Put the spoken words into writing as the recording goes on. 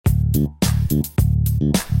Ladies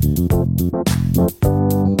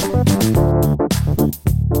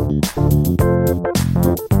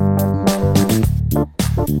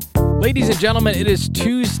and gentlemen, it is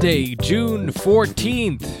Tuesday, June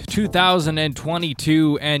 14th,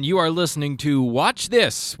 2022, and you are listening to Watch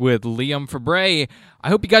This with Liam Fabre. I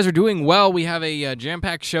hope you guys are doing well. We have a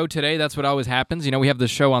jam-packed show today. That's what always happens. You know, we have the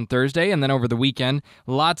show on Thursday, and then over the weekend,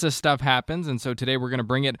 lots of stuff happens, and so today we're going to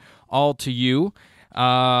bring it all to you.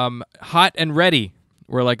 Hot and ready.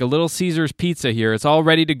 We're like a Little Caesars pizza here. It's all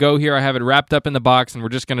ready to go here. I have it wrapped up in the box, and we're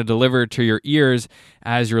just going to deliver it to your ears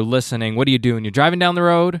as you're listening. What are you doing? You're driving down the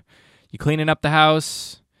road? You cleaning up the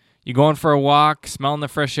house? You going for a walk? Smelling the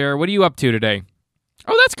fresh air? What are you up to today?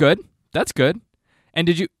 Oh, that's good. That's good. And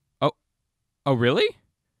did you... Oh, really?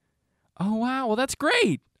 Oh, wow. Well, that's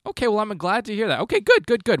great. Okay, well, I'm glad to hear that. Okay,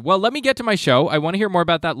 good. Well, let me get to my show. I want to hear more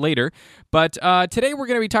about that later. But today we're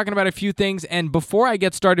going to be talking about a few things. And before I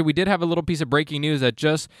get started, we did have a little piece of breaking news that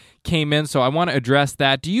just came in, so I want to address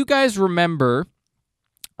that. Do you guys remember...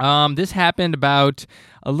 this happened about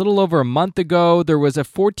a little over a month ago. There was a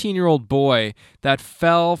 14-year-old boy that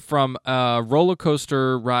fell from a roller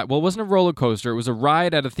coaster ride. Well, it wasn't a roller coaster. It was a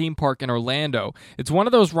ride at a theme park in Orlando. It's one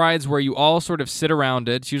of those rides where you all sort of sit around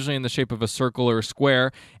it. It's usually in the shape of a circle or a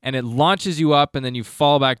square, and it launches you up, and then you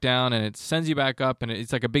fall back down, and it sends you back up, and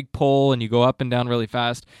it's like a big pole, and you go up and down really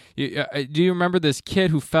fast. Do you remember this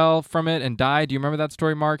kid who fell from it and died? Do you remember that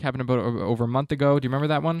story, Mark? Happened about over a month ago. Do you rember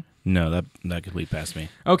that one? No, that completely passed me.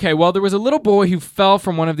 Okay, well, there was a little boy who fell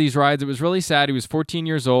from one of these rides. It was really sad. He was 14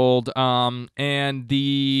 years old, and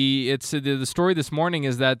the story this morning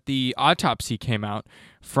is that the autopsy came out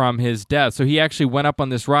from his death. So he actually went up on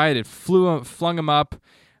this ride. It flung him up,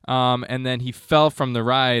 and then he fell from the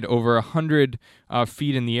ride over 100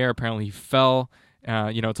 feet in the air. Apparently, he fell.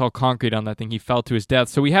 It's all concrete on that thing. He fell to his death.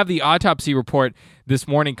 So we have the autopsy report this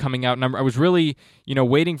morning coming out, and I was really,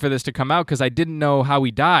 waiting for this to come out because I didn't know how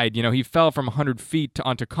he died. He fell from 100 feet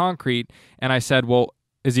onto concrete, and I said, well,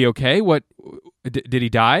 is he okay? What did he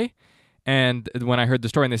die? And when I heard the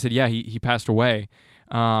story, and they said, yeah, he passed away.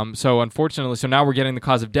 So unfortunately, now we're getting the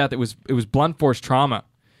cause of death. It was blunt force trauma.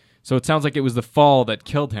 So it sounds like it was the fall that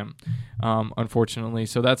killed him, unfortunately.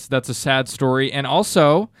 So that's a sad story. And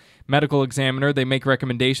also, medical examiner, they make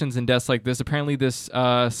recommendations in deaths like this. Apparently this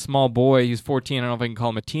small boy, he's 14, I don't know if I can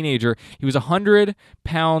call him a teenager, he was 100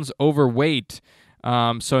 pounds overweight.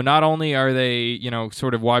 So not only are they,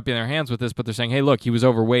 sort of wiping their hands with this, but they're saying, hey, look, he was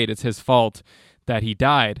overweight. It's his fault that he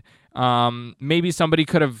died. Maybe somebody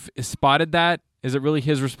could have spotted that. Is it really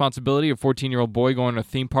his responsibility, a 14-year-old boy going to a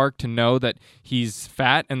theme park, to know that he's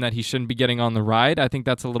fat and that he shouldn't be getting on the ride? I think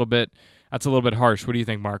that's a little bit harsh. What do you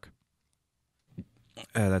think, Mark?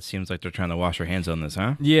 That seems like they're trying to wash their hands on this,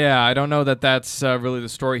 huh? Yeah, I don't know that that's really the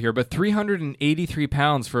story here, but 383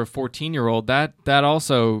 pounds for a 14-year-old, that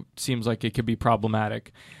also seems like it could be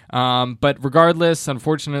problematic. But regardless,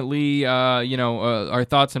 unfortunately, our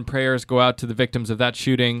thoughts and prayers go out to the victims of that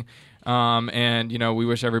shooting, and we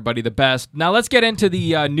wish everybody the best. Now let's get into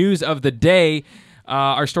the news of the day,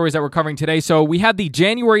 our stories that we're covering today. So we had the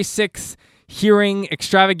January 6th hearing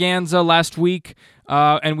extravaganza last week.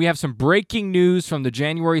 And we have some breaking news from the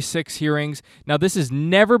January 6 hearings. Now, this is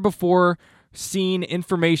never before seen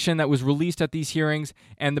information that was released at these hearings,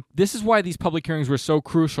 and this is why these public hearings were so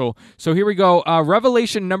crucial. So here we go.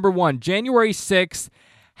 Revelation number 1, January 6th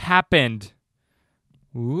happened.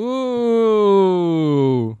 Ooh.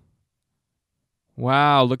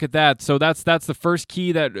 Wow, look at that. So that's the first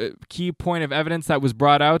key point of evidence that was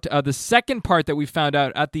brought out. The second part that we found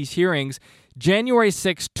out at these hearings, January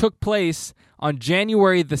 6th took place on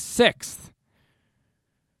January the 6th.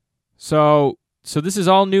 So this is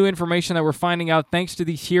all new information that we're finding out thanks to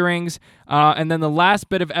these hearings. And then the last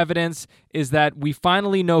bit of evidence is that we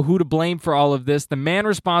finally know who to blame for all of this. The man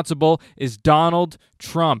responsible is Donald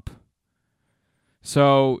Trump.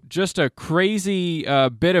 So just a crazy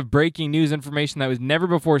bit of breaking news information that was never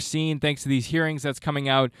before seen thanks to these hearings that's coming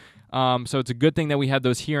out. So it's a good thing that we had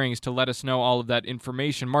those hearings to let us know all of that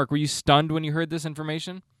information. Mark, were you stunned when you heard this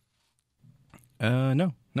information?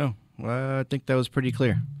 No. I think that was pretty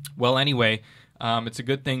clear. Well, anyway, it's a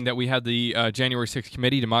good thing that we had the January 6th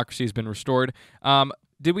committee. Democracy has been restored.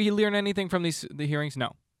 Did we learn anything from the hearings?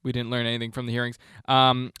 No. We didn't learn anything from the hearings.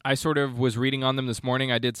 I sort of was reading on them this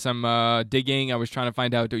morning. I did some digging. I was trying to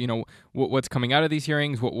find out, what's coming out of these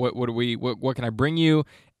hearings. What can I bring you?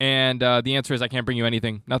 And the answer is I can't bring you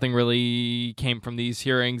anything. Nothing really came from these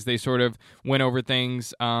hearings. They sort of went over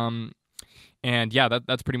things. And yeah,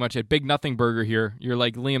 that's pretty much it. Big nothing burger here. You're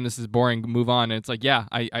like, Liam, this is boring. Move on. And it's like, yeah,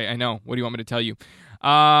 I know. What do you want me to tell you?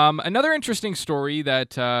 Another interesting story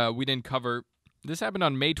that we didn't cover This happened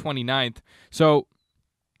on May 29th. So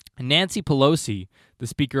Nancy Pelosi, the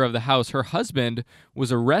Speaker of the House, her husband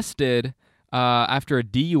was arrested after a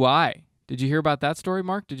DUI. Did you hear about that story,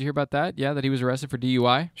 Mark? Did you hear about that? Yeah, that he was arrested for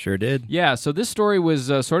DUI? Sure did. Yeah, so this story was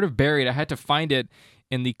sort of buried. I had to find it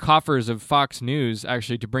in the coffers of Fox News,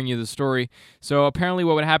 actually, to bring you the story. So apparently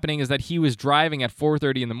what was happening is that he was driving at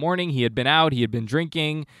 4:30 in the morning. He had been out. He had been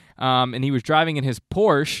drinking, and he was driving in his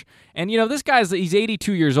Porsche. And, this he's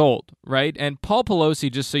 82 years old, right? And Paul Pelosi,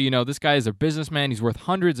 just so you know, this guy is a businessman. He's worth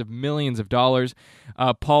hundreds of millions of dollars.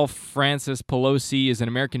 Paul Francis Pelosi is an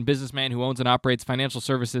American businessman who owns and operates Financial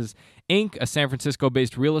Services, Inc., a San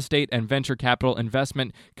Francisco-based real estate and venture capital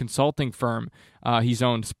investment consulting firm. He's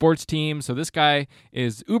owned sports teams, so this guy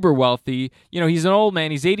is uber wealthy. He's an old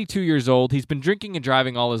man. He's 82 years old. He's been drinking and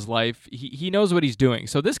driving all his life. He knows what he's doing.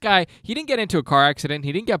 So this guy, he didn't get into a car accident.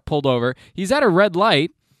 He didn't get pulled over. He's at a red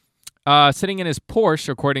light, sitting in his Porsche,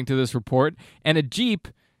 according to this report, and a Jeep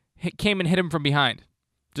came and hit him from behind,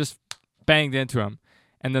 just banged into him.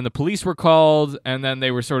 And then the police were called, and then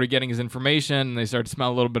they were sort of getting his information, and they started to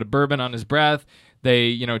smell a little bit of bourbon on his breath.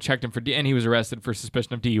 They, checked him and he was arrested for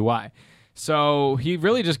suspicion of DUI. So he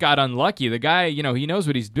really just got unlucky. The guy, he knows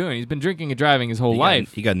what he's doing. He's been drinking and driving his whole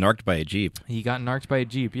life. He got narked by a Jeep. He got narked by a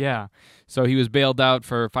Jeep, yeah. So he was bailed out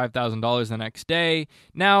for $5,000 the next day.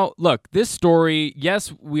 Now, look, this story,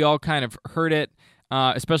 yes, we all kind of heard it,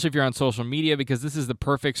 especially if you're on social media, because this is the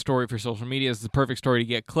perfect story for social media. This is the perfect story to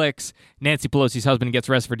get clicks. Nancy Pelosi's husband gets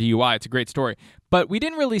arrested for DUI. It's a great story. But we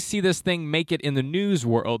didn't really see this thing make it in the news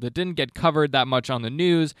world. It didn't get covered that much on the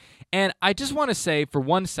news. And I just want to say for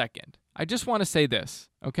 1 second, I just want to say this,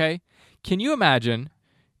 okay? Can you imagine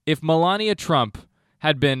if Melania Trump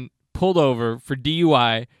had been pulled over for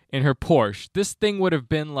DUI in her Porsche? This thing would have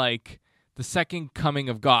been like the second coming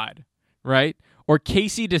of God, right? Or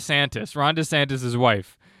Casey DeSantis, Ron DeSantis'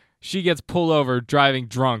 wife. She gets pulled over driving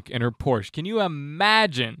drunk in her Porsche. Can you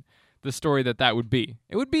imagine the story that would be?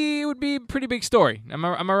 It would be a pretty big story. Am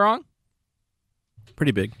I wrong?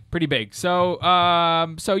 Pretty big. Pretty big. So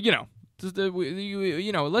let's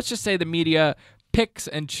just say the media picks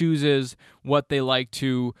and chooses what they like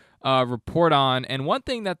to report on. And one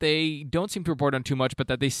thing that they don't seem to report on too much, but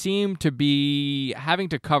that they seem to be having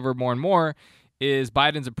to cover more and more, is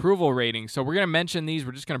Biden's approval rating. So we're going to mention these.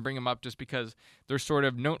 We're just going to bring them up just because they're sort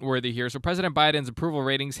of noteworthy here. So President Biden's approval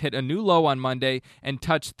ratings hit a new low on Monday and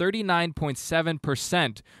touched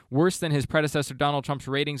 39.7%, worse than his predecessor Donald Trump's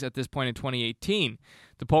ratings at this point in 2018.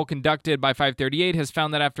 The poll conducted by 538 has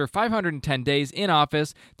found that after 510 days in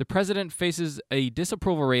office, the president faces a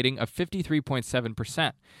disapproval rating of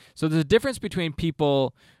 53.7%. So there's a difference between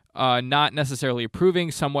people not necessarily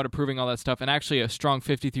approving, somewhat approving, all that stuff, and actually a strong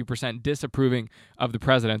 53% disapproving of the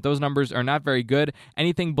president. Those numbers are not very good.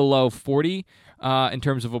 Anything below 40 in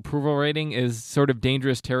terms of approval rating is sort of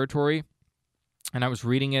dangerous territory. And I was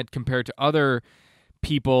reading it compared to other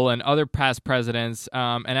people and other past presidents.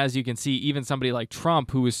 And as you can see, even somebody like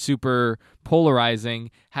Trump, who was super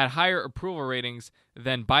polarizing, had higher approval ratings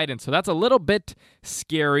than Biden. So that's a little bit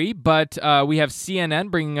scary, but we have CNN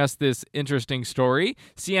bringing us this interesting story.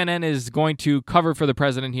 CNN is going to cover for the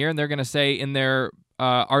president here, and they're going to say in their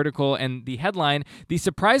article and the headline, the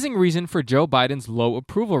surprising reason for Joe Biden's low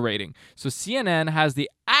approval rating. So CNN has the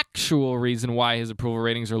actual reason why his approval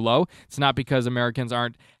ratings are low. It's not because Americans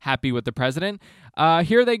aren't happy with the president.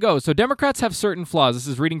 Here they go. So Democrats have certain flaws. This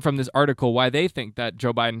is reading from this article why they think that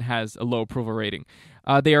Joe Biden has a low approval rating.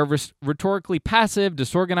 They are rhetorically passive,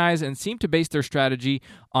 disorganized, and seem to base their strategy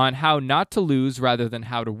on how not to lose rather than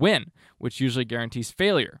how to win, which usually guarantees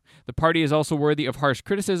failure. The party is also worthy of harsh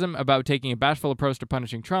criticism about taking a bashful approach to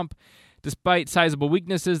punishing Trump. Despite sizable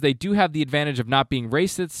weaknesses, they do have the advantage of not being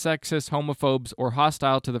racist, sexist, homophobes, or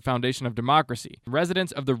hostile to the foundation of democracy.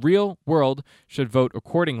 Residents of the real world should vote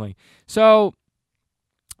accordingly. So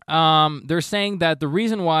they're saying that the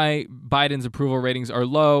reason why Biden's approval ratings are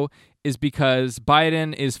low is because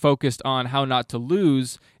Biden is focused on how not to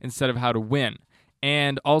lose instead of how to win.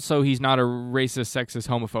 And also, he's not a racist, sexist,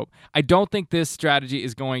 homophobe. I don't think this strategy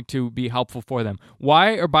is going to be helpful for them.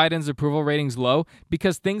 Why are Biden's approval ratings low?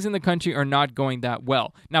 Because things in the country are not going that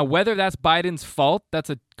well. Now, whether that's Biden's fault,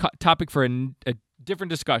 that's a topic for a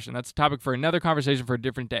different discussion. That's a topic for another conversation for a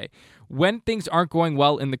different day. When things aren't going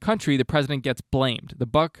well in the country, the president gets blamed. The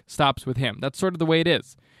buck stops with him. That's sort of the way it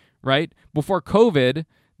is, right? Before COVID,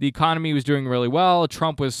 the economy was doing really well.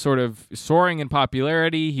 Trump was sort of soaring in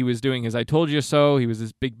popularity. He was doing his I told you so. He was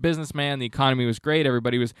this big businessman. The economy was great.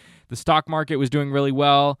 The stock market was doing really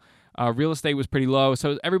well. Real estate was pretty low.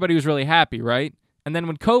 So everybody was really happy, right? And then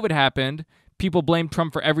when COVID happened, people blamed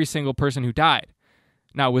Trump for every single person who died.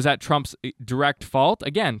 Now, was that Trump's direct fault?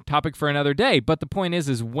 Again, topic for another day. But the point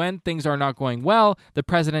is when things are not going well, the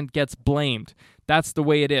president gets blamed. That's the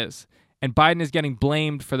way it is. And Biden is getting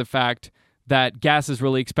blamed for the fact that gas is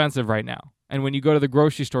really expensive right now. And when you go to the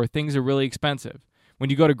grocery store, things are really expensive. When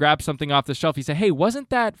you go to grab something off the shelf, you say, hey, wasn't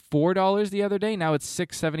that $4 the other day? Now it's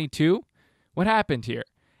 $6.72. What happened here?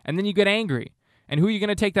 And then you get angry. And who are you going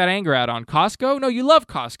to take that anger out on? Costco? No, you love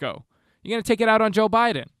Costco. You're going to take it out on Joe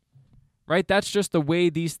Biden. Right? That's just the way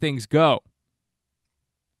these things go.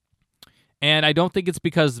 And I don't think it's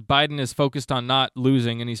because Biden is focused on not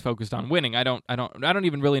losing and he's focused on winning. I don't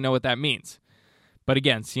even really know what that means. But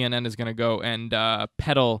again, CNN is going to go and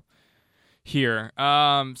peddle here.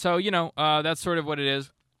 So that's sort of what it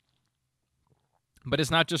is. But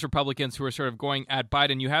it's not just Republicans who are sort of going at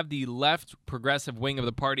Biden. You have the left progressive wing of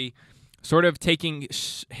the party sort of taking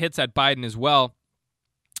hits at Biden as well.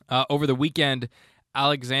 Over the weekend,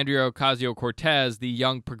 Alexandria Ocasio-Cortez, the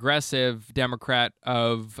young progressive Democrat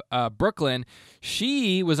of Brooklyn,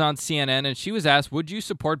 she was on CNN and she was asked, would you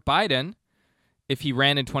support Biden if he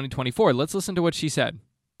ran in 2024? Let's listen to what she said.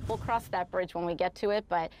 We'll cross that bridge when we get to it,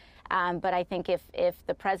 but I think if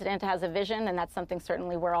the president has a vision, then that's something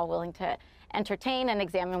certainly we're all willing to entertain and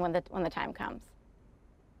examine when the time comes.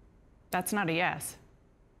 That's not a yes.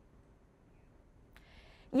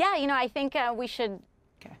 Yeah, I think we should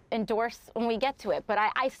endorse when we get to it. But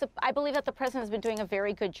I believe that the president has been doing a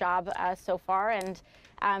very good job so far. And,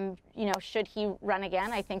 should he run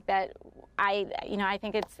again, I think that I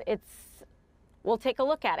think it's we'll take a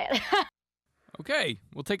look at it. Okay,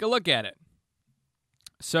 we'll take a look at it.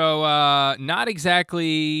 So not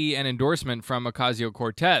exactly an endorsement from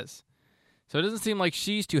Ocasio-Cortez. So it doesn't seem like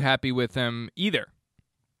she's too happy with him either.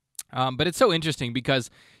 But it's so interesting because,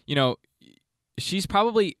 she's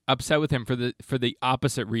probably upset with him for the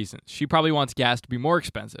opposite reasons. She probably wants gas to be more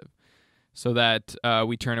expensive so that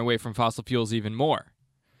we turn away from fossil fuels even more.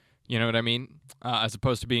 You know what I mean? As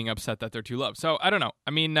opposed to being upset that they're too low. So I don't know.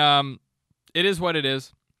 I mean, it is what it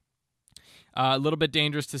is. A little bit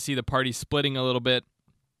dangerous to see the party splitting a little bit.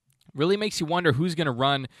 Really makes you wonder who's going to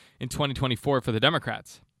run in 2024 for the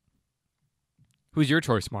Democrats. Who's your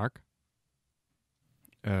choice, Mark?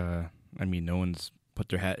 No one's put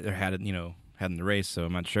their hat in the race, so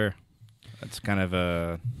I'm not sure. That's kind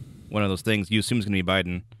of one of those things. You assume it's going to be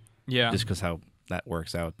Biden, just because how that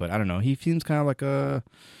works out. But I don't know. He seems kind of like a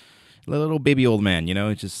little baby old man. He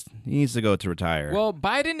needs to go to retire. Well,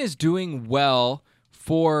 Biden is doing well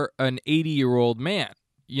for an 80-year-old man.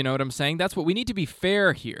 You know what I'm saying? That's what we need to be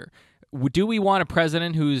fair here. Do we want a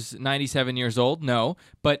president who's 97 years old? No.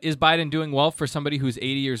 But is Biden doing well for somebody who's 80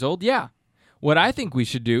 years old? Yeah. What I think we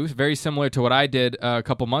should do, very similar to what I did a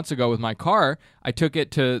couple months ago with my car, I took it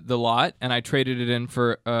to the lot and I traded it in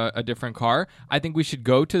for a different car. I think we should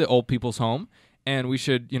go to the old people's home and we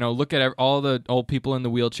should, look at all the old people in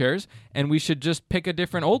the wheelchairs and we should just pick a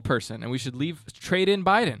different old person and we should trade in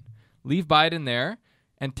Biden. Leave Biden there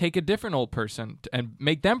and take a different old person and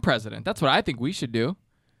make them president. That's what I think we should do.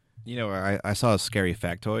 I saw a scary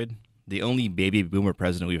factoid. The only baby boomer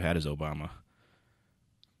president we've had is Obama.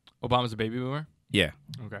 Obama's a baby boomer? Yeah.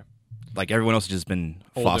 Okay. Like everyone else has just been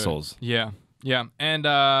older. Fossils. Yeah. And,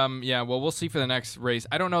 well, we'll see for the next race.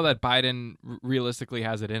 I don't know that Biden realistically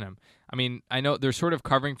has it in him. I mean, I know they're sort of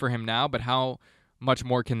covering for him now, but how much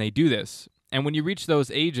more can they do this? And when you reach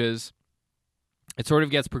those ages, it sort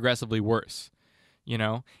of gets progressively worse.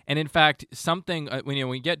 And in fact, something when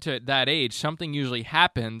we get to that age, something usually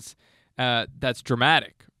happens that's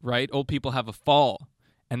dramatic, right? Old people have a fall,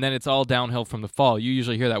 and then it's all downhill from the fall. You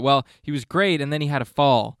usually hear that. Well, he was great, and then he had a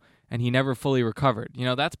fall, and he never fully recovered.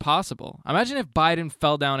 That's possible. Imagine if Biden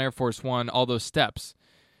fell down Air Force One, all those steps.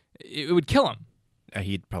 It would kill him.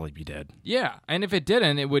 He'd probably be dead. Yeah, and if it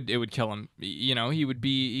didn't, it would kill him. He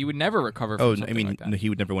would never recover from something like that. He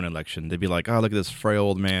would never win an election. They'd be like, oh, look at this frail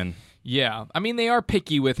old man. Yeah, I mean, they are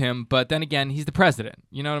picky with him, but then again, he's the president.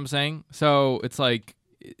 You know what I'm saying? So it's like,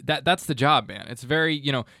 that's the job, man. It's very,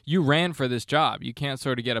 you ran for this job. You can't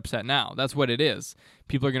sort of get upset now. That's what it is.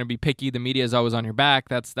 People are going to be picky. The media is always on your back.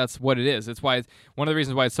 That's what it is. It's why one of the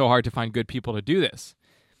reasons why it's so hard to find good people to do this.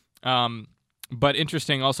 But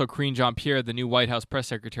interesting, also, Karine Jean-Pierre, the new White House press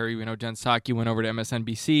secretary. We know Jen Psaki went over to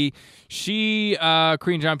MSNBC.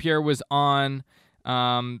 Karine Jean-Pierre was on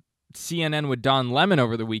CNN with Don Lemon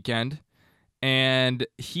over the weekend, and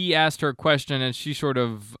he asked her a question, and she sort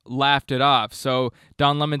of laughed it off. So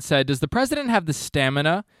Don Lemon said, does the president have the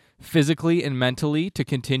stamina, physically and mentally, to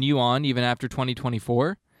continue on even after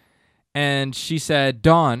 2024? And she said,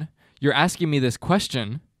 Don, you're asking me this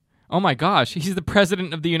question. Oh my gosh, he's the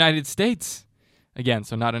president of the United States. Again,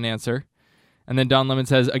 so not an answer. And then Don Lemon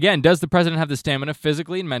says, again, does the president have the stamina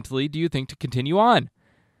physically and mentally, do you think, to continue on?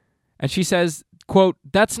 And she says, quote,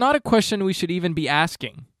 that's not a question we should even be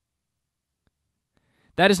asking.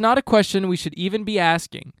 That is not a question we should even be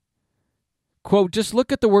asking. Quote, just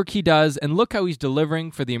look at the work he does and look how he's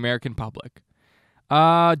delivering for the American public.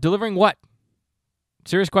 Delivering what?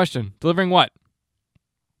 Serious question. Delivering what?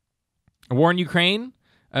 A war in Ukraine?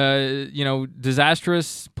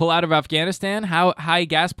 Disastrous pull out of Afghanistan? How high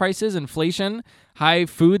gas prices, inflation, high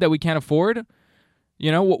food that we can't afford?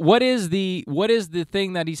 What is the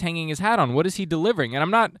thing that he's hanging his hat on? What is he delivering? And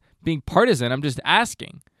I'm not being partisan. I'm just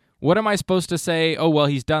asking. What am I supposed to say? Oh, well,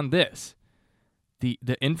 he's done this.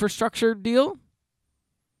 The infrastructure deal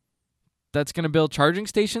that's going to build charging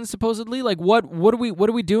stations supposedly. Like what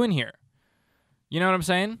are we doing here? You know what I'm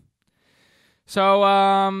saying? So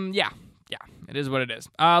yeah, it is what it is.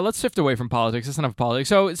 Let's shift away from politics. That's enough politics.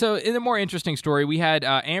 So in a more interesting story, we had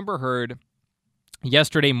Amber Heard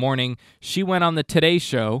yesterday morning. She went on the Today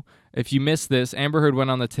Show. If you missed this, Amber Heard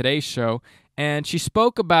went on the Today Show and she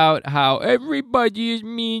spoke about how everybody is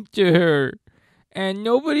mean to her. And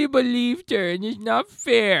nobody believed her, and it's not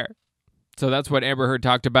fair. So that's what Amber Heard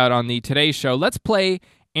talked about on the Today Show. Let's play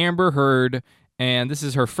Amber Heard, and this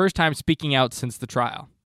is her first time speaking out since the trial.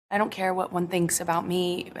 I don't care what one thinks about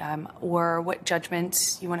me or what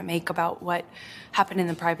judgments you want to make about what happened in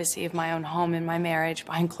the privacy of my own home and my marriage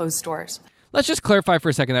behind closed doors. Let's just clarify for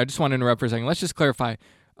a second. I just want to interrupt for a second. Let's just clarify.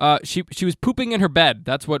 She was pooping in her bed.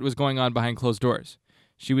 That's what was going on behind closed doors.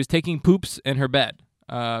 She was taking poops in her bed.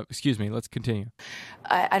 Excuse me, let's continue.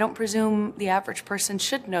 I don't presume the average person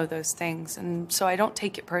should know those things, and so I don't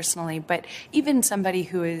take it personally. But even somebody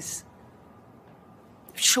who is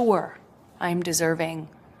sure I'm deserving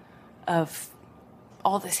of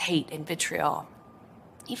all this hate and vitriol,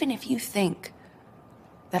 even if you think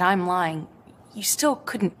that I'm lying, you still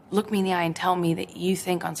couldn't look me in the eye and tell me that you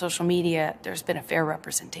think on social media there's been a fair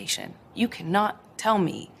representation. You cannot tell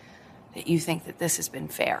me that you think that this has been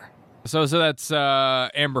fair. So that's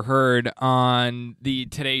Amber Heard on the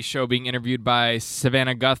Today Show being interviewed by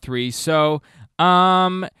Savannah Guthrie. So,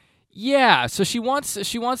 so she wants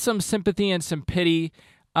some sympathy and some pity.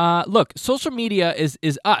 Look, social media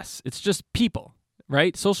is us. It's just people,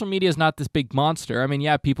 right? Social media is not this big monster. I mean,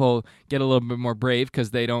 yeah, people get a little bit more brave because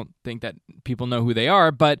they don't think that people know who they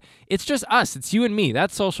are, but it's just us. It's you and me.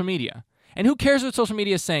 That's social media. And who cares what social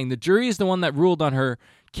media is saying? The jury is the one that ruled on her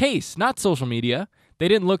case, not social media. They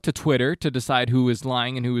didn't look to Twitter to decide who was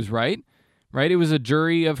lying and who was right? It was a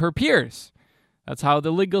jury of her peers. That's how the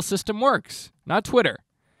legal system works, not Twitter.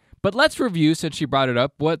 But let's review, since she brought it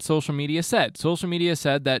up, what social media said. Social media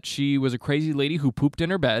said that she was a crazy lady who pooped in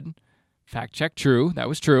her bed. Fact check, true. That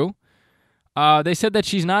was true. They said that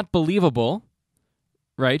she's not believable,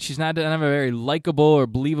 right? She doesn't have a very likable or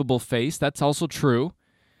believable face. That's also true.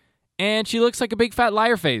 And she looks like a big fat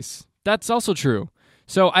liar face. That's also true.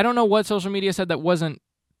 So I don't know what social media said that wasn't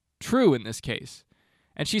true in this case.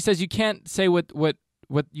 And she says you can't say what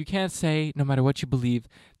you can't say, no matter what you believe,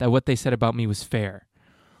 that what they said about me was fair.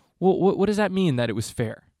 Well, what does that mean, that it was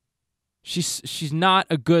fair? She's not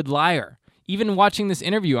a good liar. Even watching this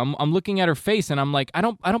interview, I'm looking at her face and I'm like, I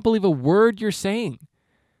don't believe a word you're saying.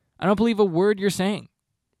 I don't believe a word you're saying.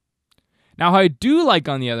 Now, how I do like,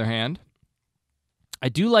 on the other hand, I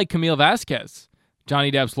do like Camille Vasquez,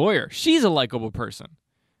 Johnny Depp's lawyer. She's a likable person.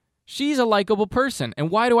 She's a likable person. And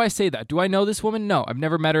why do I say that? Do I know this woman? No, I've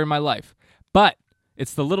never met her in my life. But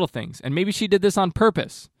it's the little things. And maybe she did this on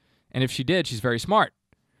purpose. And if she did, she's very smart.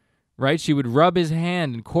 Right? She would rub his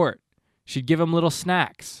hand in court. She'd give him little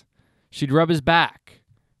snacks. She'd rub his back.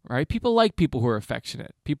 Right? People like people who are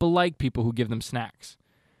affectionate. People like people who give them snacks.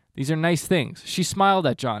 These are nice things. She smiled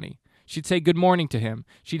at Johnny. She'd say good morning to him.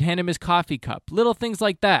 She'd hand him his coffee cup. Little things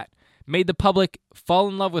like that made the public fall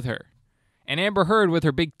in love with her. And Amber Heard, with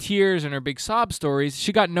her big tears and her big sob stories,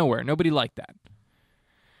 she got nowhere. Nobody liked that.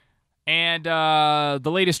 And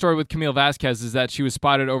the latest story with Camille Vasquez is that she was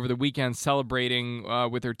spotted over the weekend celebrating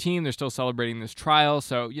with her team. They're still celebrating this trial.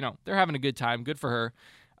 So, they're having a good time. Good for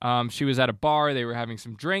her. She was at a bar. They were having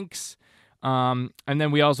some drinks. And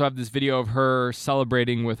then we also have this video of her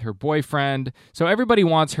celebrating with her boyfriend. So everybody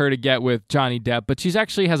wants her to get with Johnny Depp, but she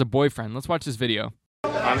actually has a boyfriend. Let's watch this video.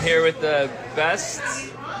 I'm here with the best,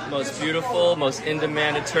 most beautiful, most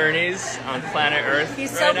in-demand attorneys on planet Earth.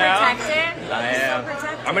 He's right so now. protected. I am. So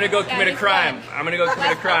protected. I'm gonna go commit a crime. I'm gonna go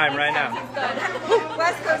commit a crime right now.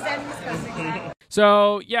 West Coast and East Coast, exactly.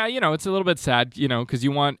 So yeah, it's a little bit sad, because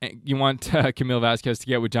you want Camille Vasquez to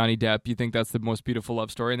get with Johnny Depp. You think that's the most beautiful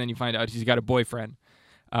love story, and then you find out she's got a boyfriend.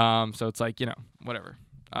 So it's like, whatever.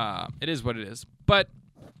 It is what it is. But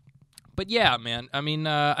But yeah, man, I mean,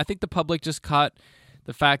 I think the public just caught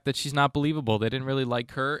the fact that she's not believable. They didn't really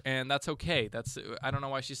like her, and that's okay. I don't know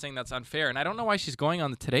why she's saying that's unfair, and I don't know why she's going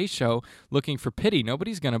on the Today Show looking for pity.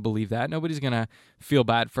 Nobody's going to believe that. Nobody's going to feel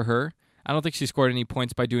bad for her. I don't think she scored any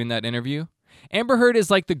points by doing that interview. Amber Heard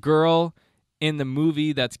is like the girl in the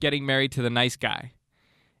movie that's getting married to the nice guy.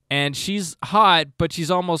 And she's hot, but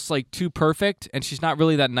she's almost like too perfect, and she's not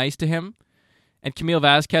really that nice to him. And Camille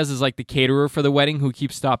Vasquez is like the caterer for the wedding who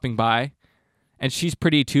keeps stopping by. And she's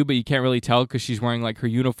pretty too, but you can't really tell because she's wearing like her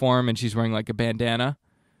uniform and she's wearing like a bandana,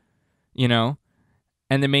 you know?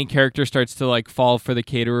 And the main character starts to like fall for the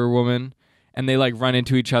caterer woman, and they like run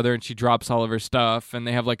into each other and she drops all of her stuff and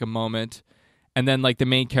they have like a moment. And then like the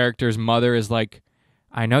main character's mother is like,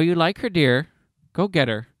 I know you like her, dear. Go get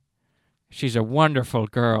her. She's a wonderful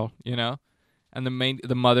girl, you know? And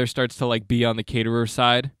the mother starts to like be on the caterer's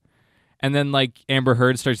side. And then, like, Amber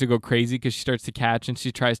Heard starts to go crazy because she starts to catch and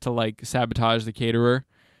she tries to, like, sabotage the caterer.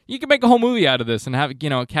 You can make a whole movie out of this and have,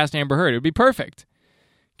 cast Amber Heard. It would be perfect.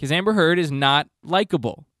 Because Amber Heard is not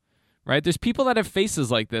likable, right? There's people that have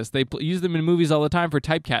faces like this. They use them in movies all the time for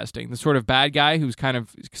typecasting. The sort of bad guy who's kind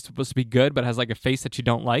of supposed to be good but has, like, a face that you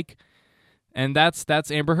don't like. And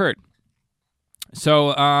that's Amber Heard.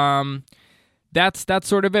 So, That's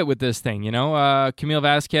sort of it with this thing, Camille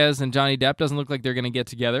Vasquez and Johnny Depp doesn't look like they're going to get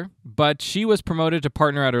together, but she was promoted to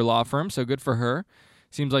partner at her law firm, so good for her.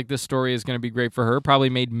 Seems like this story is going to be great for her. Probably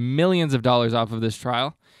made millions of dollars off of this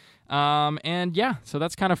trial. And yeah, so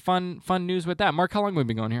that's kind of fun news with that. Mark, how long have we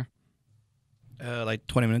been going here? Like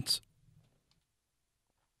 20 minutes.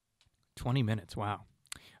 20 minutes, wow.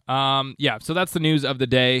 Yeah, so that's the news of the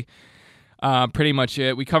day. Pretty much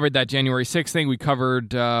it. We covered that January 6th thing. We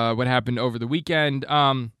covered what happened over the weekend.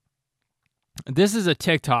 This is a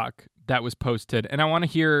TikTok that was posted, and I want to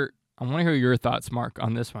hear your thoughts, Mark,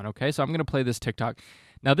 on this one. Okay, so I'm going to play this TikTok.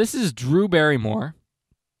 Now, this is Drew Barrymore,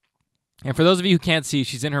 and for those of you who can't see,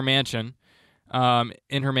 she's in her mansion, and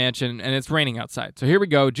it's raining outside. So here we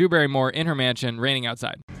go. Drew Barrymore in her mansion, raining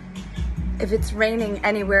outside. If it's raining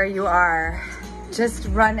anywhere you are, just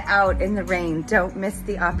run out in the rain. Don't miss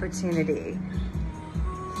the opportunity.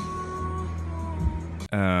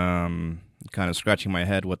 Kind of scratching my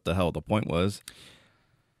head what the hell the point was.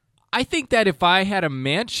 I think that if I had a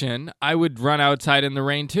mansion, I would run outside in the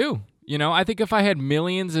rain too. I think if I had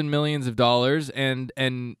millions and millions of dollars and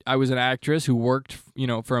I was an actress who worked,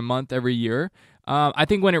 for a month every year, I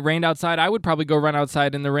think when it rained outside, I would probably go run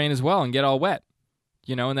outside in the rain as well and get all wet,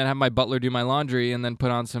 and then have my butler do my laundry and then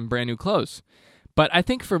put on some brand new clothes. But I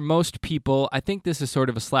think for most people, I think this is sort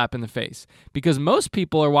of a slap in the face because most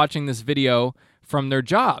people are watching this video from their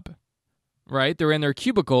job, right? They're in their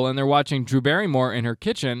cubicle and they're watching Drew Barrymore in her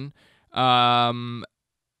kitchen, all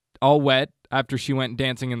wet after she went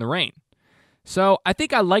dancing in the rain. So I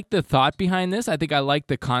think I like the thought behind this. I think I like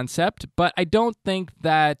the concept, but I don't think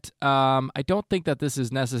that this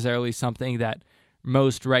is necessarily something that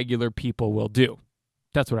most regular people will do.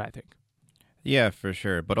 That's what I think. Yeah, for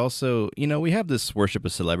sure. But also, we have this worship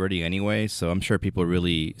of celebrity anyway, so I'm sure people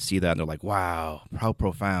really see that and they're like, wow, how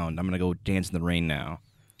profound. I'm going to go dance in the rain now.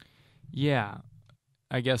 Yeah,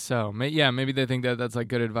 I guess so. Maybe they think that that's like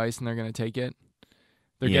good advice and they're going to take it.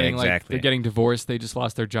 They're getting divorced. They just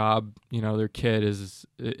lost their job. Their kid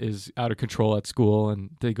is out of control at school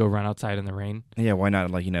and they go run outside in the rain. Yeah, why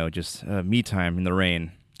not just me time in the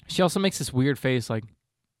rain? She also makes this weird face like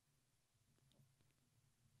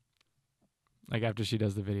after she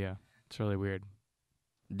does the video. It's really weird.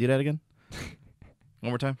 Do that again?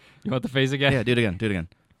 One more time? You want the face again? Yeah, do it again.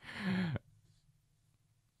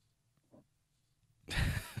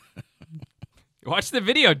 Watch the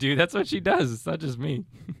video, dude. That's what she does. It's not just me.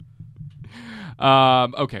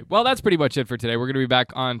 Okay, well, that's pretty much it for today. We're going to be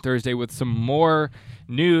back on Thursday with some more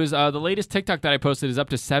news. The latest TikTok that I posted is up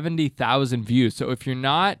to 70,000 views. So if you're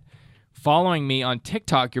not following me on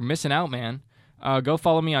TikTok, you're missing out, man. Go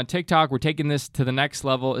follow me on TikTok. We're taking this to the next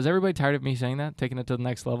level. Is everybody tired of me saying that? Taking it to the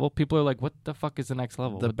next level? People are like, what the fuck is the next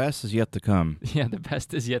level? The best is yet to come. Yeah, the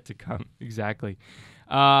best is yet to come. Exactly.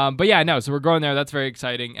 But yeah, no, so we're going there. That's very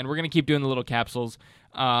exciting. And we're going to keep doing the little capsules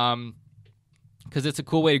because it's a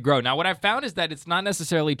cool way to grow. Now, what I've found is that it's not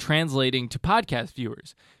necessarily translating to podcast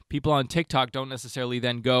viewers. People on TikTok don't necessarily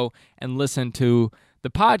then go and listen to the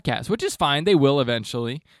podcast, which is fine. They will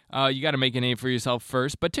eventually. You got to make a name for yourself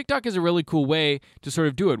first. But TikTok is a really cool way to sort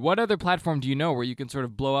of do it. What other platform do you know where you can sort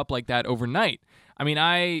of blow up like that overnight? I mean,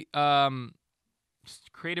 I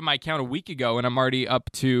created my account a week ago, and I'm already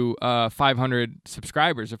up to 500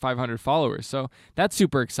 subscribers or 500 followers. So that's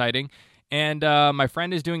super exciting. And my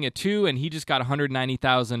friend is doing it too, and he just got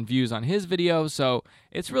 190,000 views on his video. So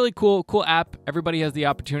it's really cool app. Everybody has the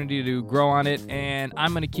opportunity to grow on it, and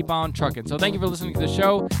I'm going to keep on trucking. So thank you for listening to the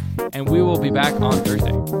show, and we will be back on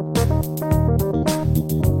Thursday.